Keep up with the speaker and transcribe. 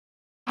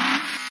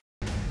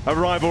A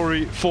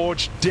rivalry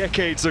forged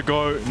decades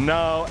ago,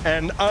 now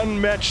an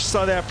unmatched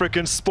South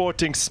African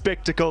sporting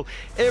spectacle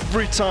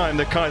every time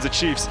the Kaizer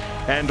Chiefs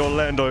and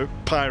Orlando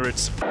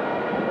Pirates.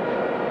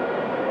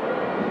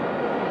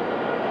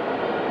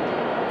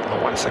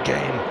 Once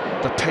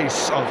again, the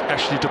pace of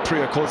Ashley du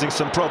Preez causing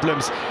some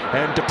problems,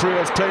 and du Preez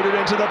has played it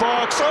into the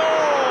box.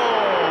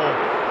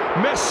 Oh!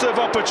 Massive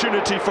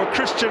opportunity for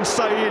Christian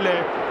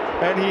Saile,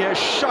 and he has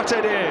shot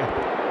it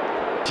in.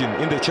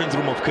 In the change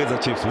room of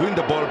Kaizer Chiefs, win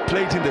the ball,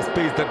 play it in the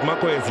space that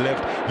Marco has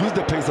left, use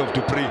the pace of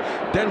du Preez,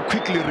 then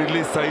quickly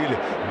release Saile.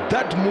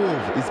 That move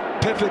is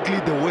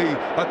perfectly the way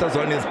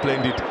Atazwane has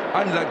planned it.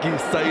 Unlucky,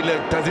 Saile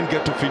doesn't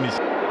get to finish.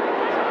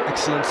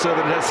 Excellent serve,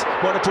 and has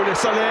Monopole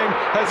Saleng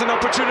has an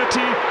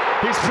opportunity.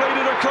 He's played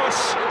it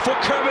across for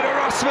Kermit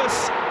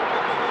Erasmus,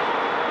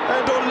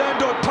 and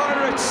Orlando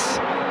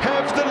Pirates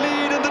have the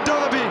lead in the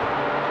derby.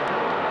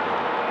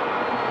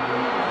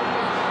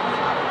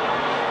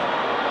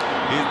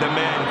 He's the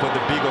man for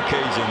the big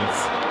occasions.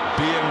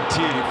 BMT,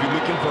 if you're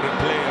looking for a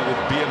player with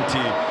BMT,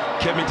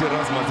 Kermit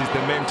Erasmus is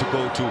the man to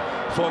go to.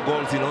 4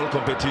 goals in all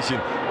competition.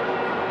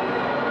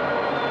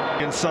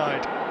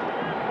 Inside.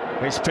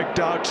 He's picked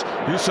out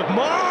Yusuf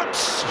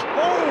Marts.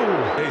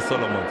 Oh! Hey,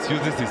 Solomons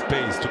uses his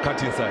pace to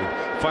cut inside,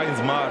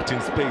 finds Mart in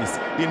space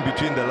in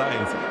between the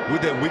lines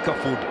with a weaker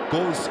foot,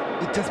 goes,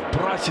 it just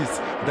brushes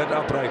that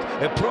upright.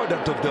 A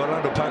product of the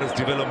Orlando Pirates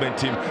development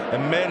team, a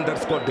man that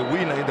scored the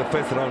winner in the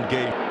first round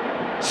game.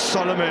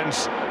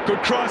 Solomons, good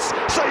cross,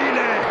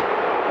 Saile!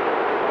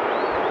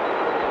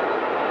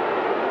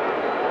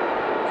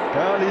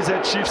 Well, he's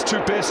had Chiefs' 2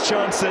 best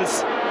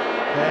chances,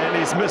 and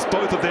he's missed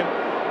both of them.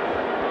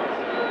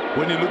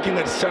 When you're looking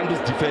at Shandu's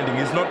defending,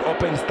 he's not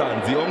open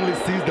stance. He only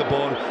sees the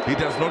ball, he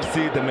does not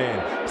see the man.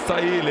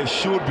 Saile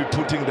should be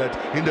putting that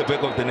in the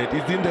back of the net.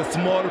 He's in the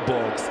small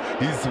box.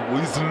 He's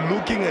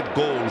looking at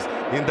goals.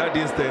 In that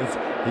instance,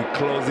 he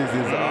closes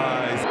his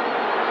eyes.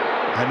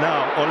 And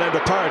now Orlando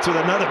Pirates with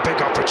another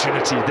big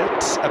opportunity. That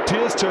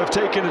appears to have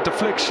taken a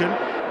deflection.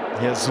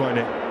 Here's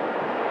Zwane.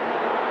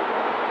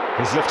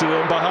 He's lifted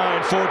it in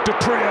behind for du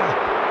Preez,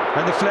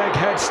 and the flag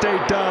had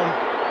stayed down.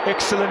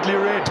 Excellently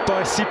read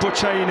by Sipho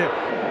Chaine.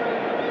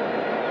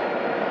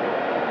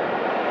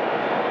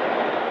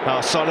 Now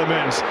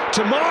Solomons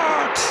to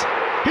Marks.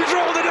 He's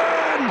rolled it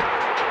in.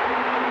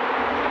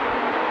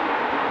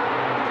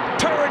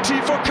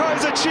 Parity for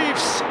Kaizer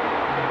Chiefs.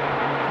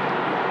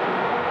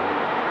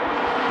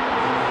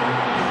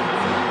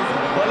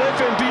 Well,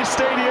 FNB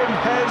Stadium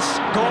has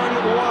gone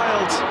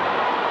wild.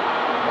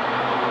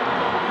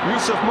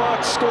 Yusuf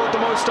Marks scored the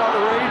most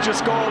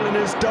outrageous goal in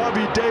his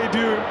derby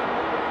debut.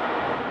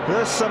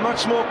 This is a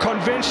much more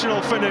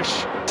conventional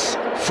finish.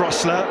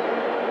 Frosler.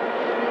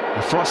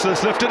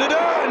 Frosler's lifted it in!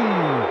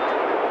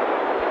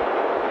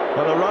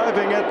 Well,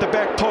 arriving at the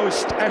back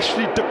post,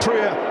 Ashley du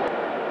Preez.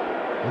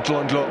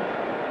 Ndlondlo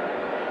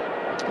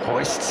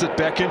hoists it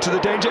back into the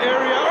danger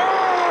area.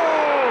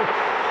 Oh!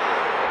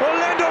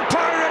 Orlando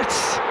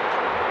Pirates!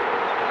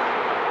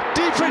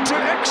 Deep into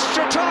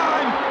extra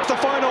time. The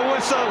final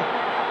whistle.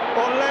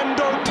 Orlando